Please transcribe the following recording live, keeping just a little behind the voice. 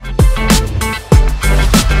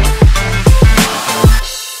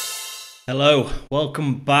Hello,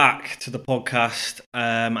 welcome back to the podcast.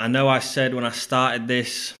 I know I said when I started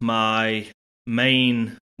this, my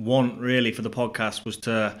main want really for the podcast was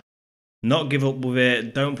to not give up with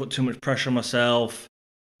it, don't put too much pressure on myself.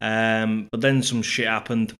 But then some shit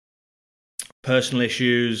happened, personal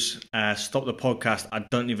issues, stopped the podcast. I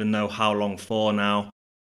don't even know how long for now.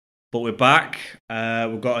 But we're back.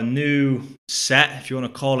 We've got a new set, if you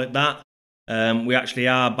want to call it that. We actually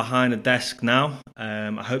are behind a desk now.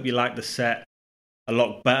 I hope you like the set a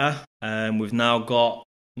lot better. We've now got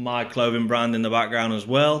my clothing brand in the background as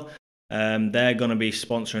well. They're going to be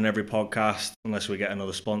sponsoring every podcast unless we get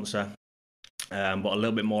another sponsor. But a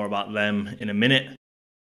little bit more about them in a minute.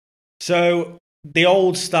 So the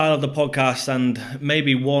old style of the podcast, and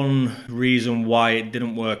maybe one reason why it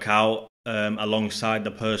didn't work out alongside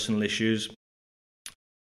the personal issues,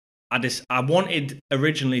 I wanted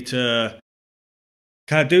originally to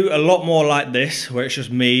kind of do a lot more like this, where it's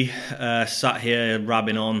just me sat here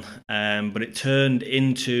rabbing on, but it turned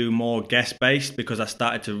into more guest-based because I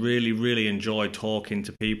started to really enjoy talking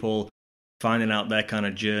to people, finding out their kind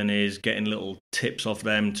of journeys, getting little tips off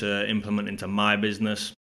them to implement into my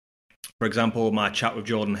business. For example, my chat with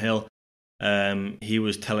Jordan Hill, he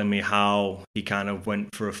was telling me how he kind of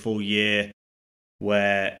went for a full year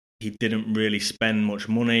where he didn't really spend much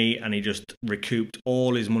money and he just recouped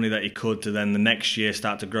all his money that he could to then the next year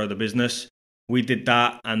start to grow the business. We did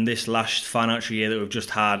that, and this last financial year that we've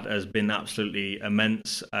just had has been absolutely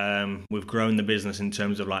immense. We've grown the business in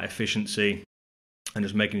terms of like efficiency and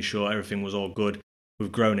just making sure everything was all good.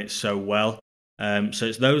 We've grown it so well. So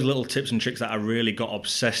it's those little tips and tricks that I really got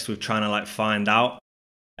obsessed with trying to like find out.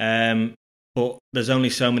 But there's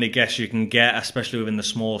only so many guests you can get, especially within the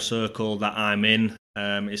small circle that I'm in.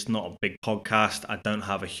 It's not a big podcast. I don't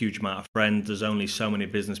have a huge amount of friends. There's only so many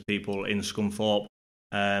business people in Scunthorpe.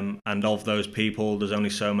 And of those people, there's only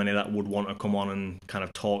so many that would want to come on and kind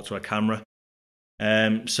of talk to a camera.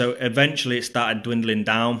 So eventually it started dwindling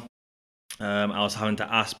down. I was having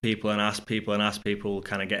to ask people,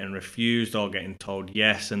 kind of getting refused or getting told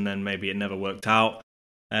yes, and then maybe it never worked out.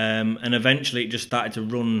 And eventually it just started to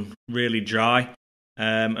run really dry.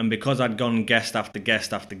 And because I'd gone guest after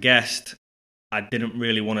guest after guest, I didn't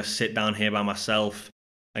really want to sit down here by myself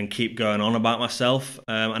and keep going on about myself.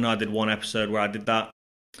 I know I did one episode where I did that,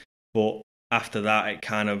 but after that it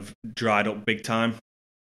kind of dried up big time.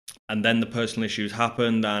 And then the personal issues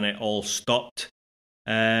happened and it all stopped.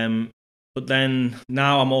 But then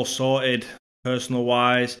now I'm all sorted personal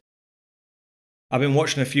wise. I've been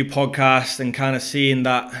watching a few podcasts and kind of seeing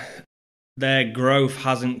that their growth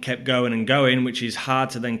hasn't kept going and going, which is hard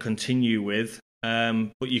to then continue with.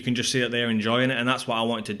 But you can just see that they're enjoying it, and that's what I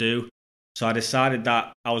wanted to do. So I decided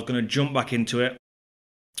that I was going to jump back into it.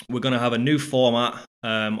 We're going to have a new format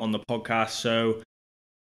on the podcast, so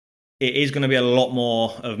it is going to be a lot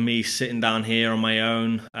more of me sitting down here on my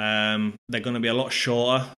own. They're going to be a lot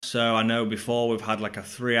shorter. So I know before we've had like a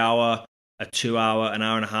 3 hour, a 2 hour, an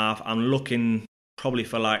hour and a half. I'm looking probably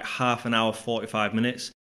for like half an hour, 45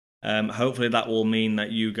 minutes. Hopefully that will mean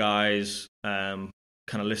that you guys kind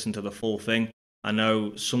of listen to the full thing. I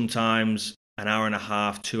know sometimes an hour and a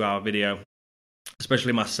half, 2 hour video,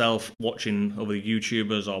 especially myself watching other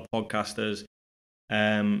YouTubers or podcasters,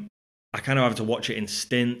 I kind of have to watch it in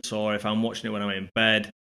stints, or if I'm watching it when I'm in bed,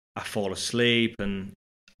 I fall asleep, and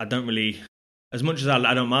I don't really, as much as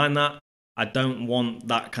I don't mind that, I don't want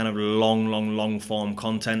that kind of long form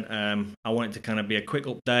content. I want it to kind of be a quick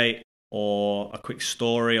update or a quick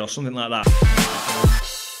story or something like that.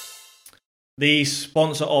 The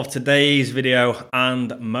sponsor of today's video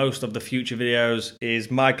and most of the future videos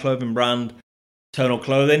is my clothing brand, Tonal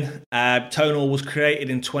Clothing. Tonal was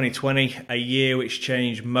created in 2020, a year which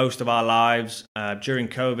changed most of our lives. During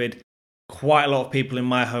COVID, quite a lot of people in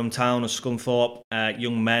my hometown of Scunthorpe,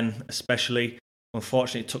 young men especially,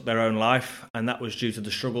 unfortunately took their own life, and that was due to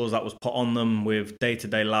the struggles that was put on them with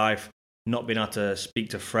day-to-day life, not being able to speak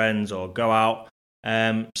to friends or go out.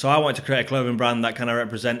 So I wanted to create a clothing brand that kind of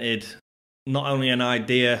represented not only an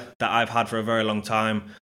idea that I've had for a very long time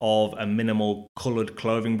of a minimal coloured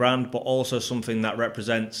clothing brand, but also something that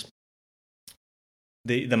represents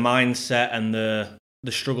the mindset and the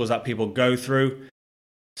struggles that people go through.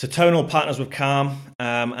 So Tonal partners with Calm,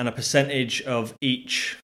 and a percentage of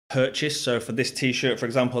each purchase. So for this t-shirt, for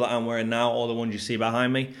example, that I'm wearing now, or the ones you see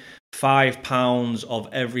behind me, £5 of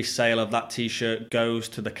every sale of that t-shirt goes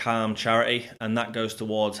to the Calm charity, and that goes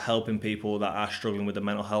towards helping people that are struggling with their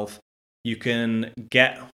mental health. You can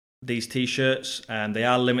get these t-shirts, and they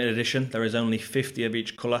are limited edition. There is only 50 of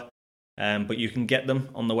each colour, but you can get them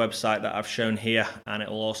on the website that I've shown here, and it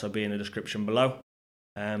will also be in the description below.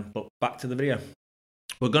 But back to the video.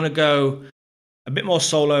 We're going to go a bit more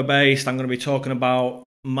solo based. I'm going to be talking about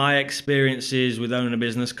my experiences with owning a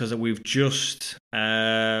business, because we've just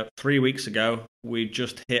 3 weeks ago we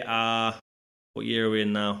just hit our, what year are we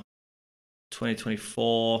in now?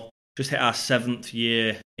 2024. Just hit our 7th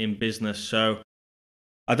year in business. So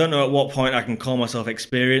I don't know at what point I can call myself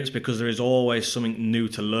experienced, because there is always something new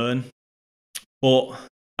to learn. But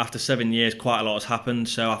after 7 years, quite a lot has happened.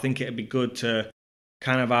 So I think it'd be good to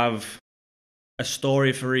kind of have a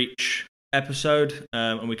story for each episode,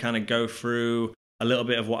 and we kind of go through a little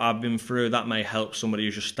bit of what I've been through. That may help somebody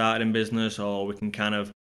who's just started in business, or we can kind of,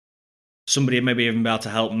 somebody maybe even be able to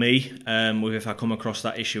help me with if I come across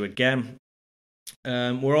that issue again.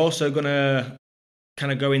 We're also going to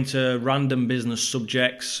kind of go into random business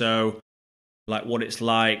subjects, so like what it's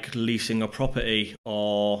like leasing a property,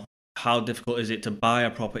 or how difficult is it to buy a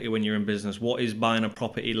property when you're in business? What is buying a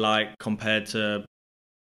property like compared to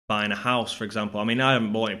buying a house, for example? I mean, I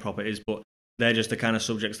haven't bought any properties, but they're just the kind of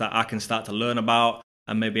subjects that I can start to learn about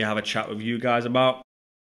and maybe have a chat with you guys about.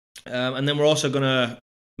 And then we're also going to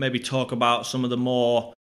maybe talk about some of the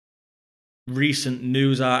more recent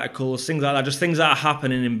news articles, things like that, just things that are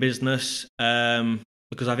happening in business,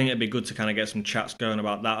 because I think it'd be good to kind of get some chats going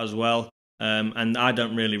about that as well. And I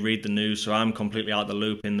don't really read the news, so I'm completely out of the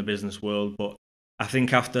loop in the business world. But I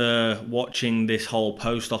think after watching this whole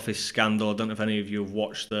post office scandal, I don't know if any of you have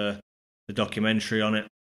watched the documentary on it.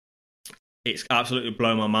 It's absolutely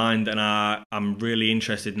blown my mind, and I'm really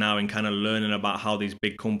interested now in kind of learning about how these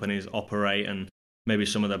big companies operate, and maybe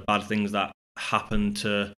some of the bad things that happen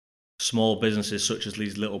to small businesses, such as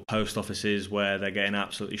these little post offices where they're getting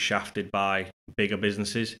absolutely shafted by bigger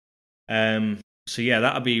businesses. So yeah,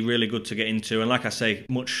 that'd be really good to get into. And like I say,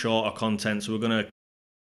 much shorter content. So we're going to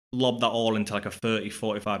lob that all into like a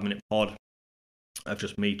 30-45 minute pod of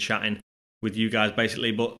just me chatting with you guys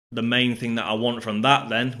basically. But the main thing that I want from that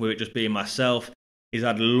then, with it just being myself, is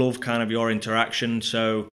I'd love kind of your interaction.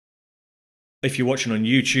 So if you're watching on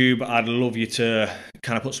YouTube, I'd love you to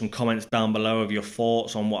kind of put some comments down below of your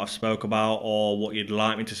thoughts on what I've spoke about, or what you'd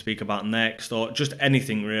like me to speak about next, or just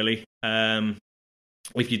anything really.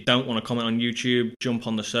 If you don't want to comment on YouTube, jump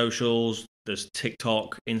on the socials. There's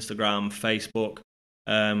TikTok, Instagram, Facebook.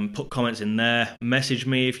 Put comments in there. Message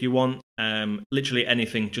me if you want. Literally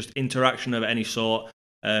anything, just interaction of any sort.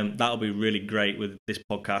 That'll be really great with this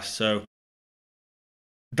podcast. So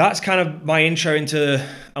that's kind of my intro into,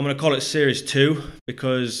 I'm going to call it Series 2,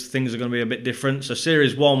 because things are going to be a bit different. So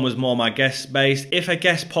Series 1 was more my guest-based. If a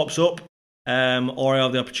guest pops up, or I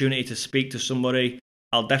have the opportunity to speak to somebody,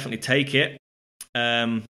 I'll definitely take it.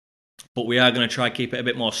 But we are going to try to keep it a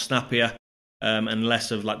bit more snappier, and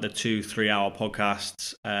less of like the 2-3 hour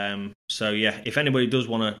podcasts. So yeah, if anybody does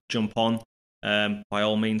want to jump on, by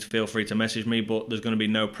all means feel free to message me, but there's going to be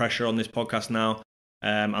no pressure on this podcast now.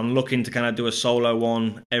 I'm looking to kind of do a solo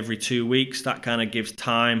one every 2 weeks. That kind of gives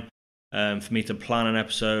time for me to plan an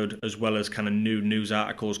episode, as well as kind of new news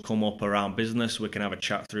articles come up around business. We can have a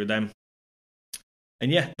chat through them.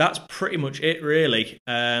 And yeah, that's pretty much it really.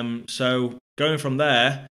 So going from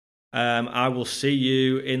there, I will see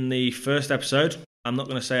you in the first episode. I'm not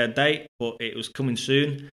going to say a date, but it was coming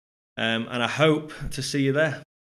soon. And I hope to see you there.